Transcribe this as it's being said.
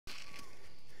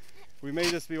We may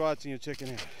just be watching a chicken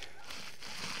head.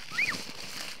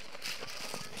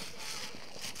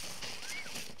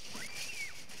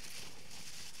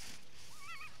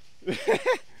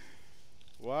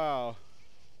 Wow.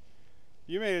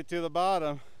 You made it to the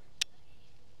bottom.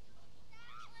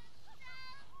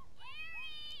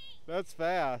 That's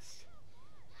fast.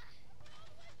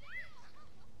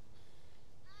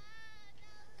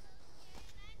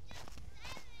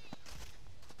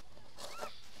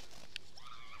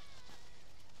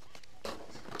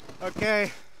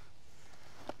 Okay.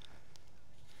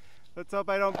 Let's hope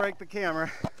I don't break the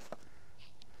camera.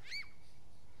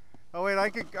 Oh wait,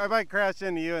 I might crash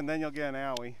into you and then you'll get an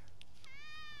owie.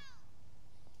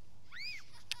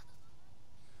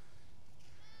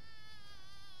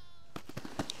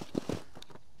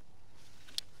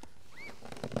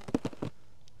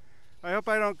 I hope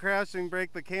I don't crash and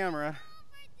break the camera.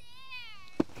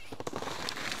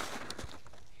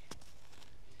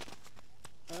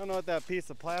 I don't know what that piece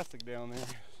of plastic down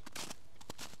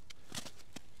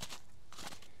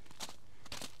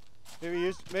there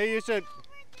is. Maybe you should.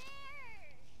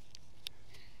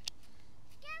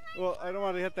 Well, I don't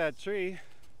want to hit that tree.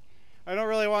 I don't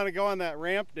really want to go on that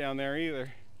ramp down there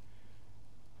either.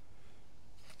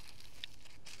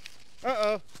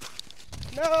 Uh-oh.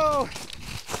 No!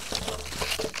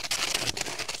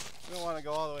 I don't want to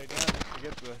go all the way down to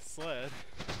get to the sled.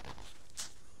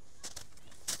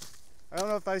 I don't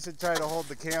know if I should try to hold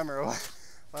the camera.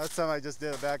 Last time I just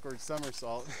did a backward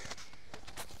somersault.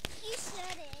 You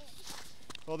shouldn't.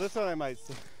 Well, this one I might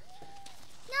see.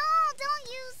 No, don't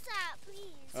use that,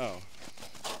 please. Oh.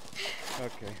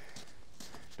 Okay.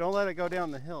 Don't let it go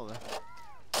down the hill,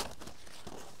 though.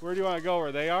 Where do you want to go?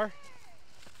 Where they are?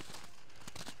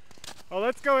 Oh,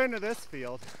 let's go into this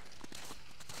field.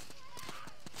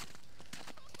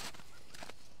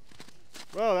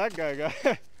 Whoa, that guy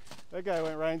that guy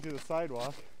went right into the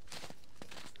sidewalk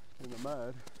in the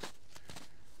mud.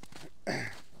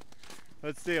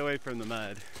 Let's stay away from the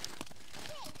mud.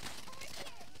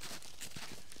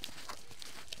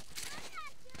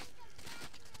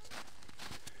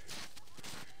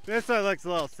 This one looks a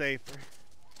little safer.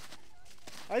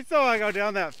 I still want to go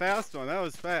down that fast one. That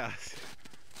was fast.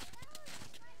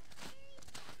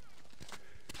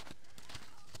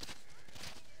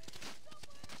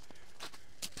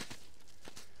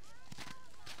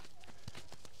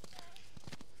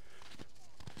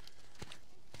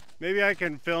 Maybe I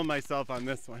can film myself on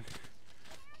this one.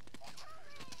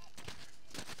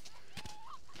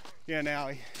 Yeah,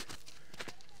 Allie.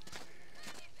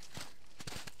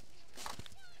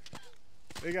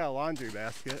 They got a laundry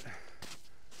basket.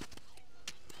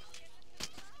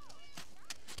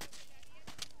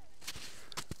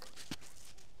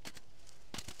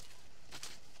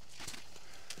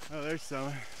 Oh, there's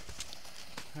some.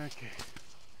 Okay.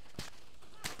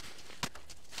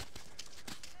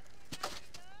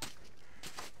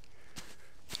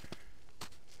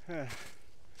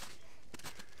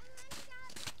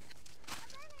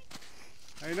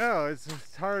 I know, it's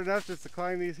hard enough just to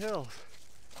climb these hills.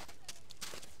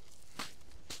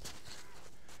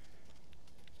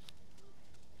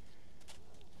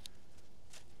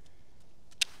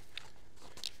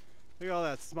 Look at all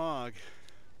that smog.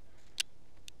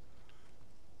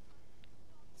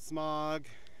 Smog.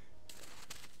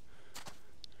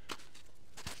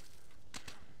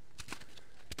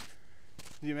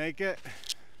 You make it?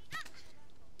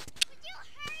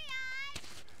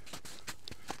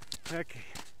 Okay,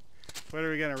 what are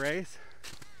we gonna race?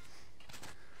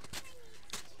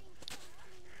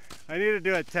 I need to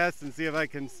do a test and see if I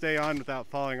can stay on without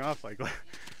falling off like that.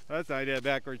 That's how I did a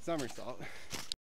backward somersault.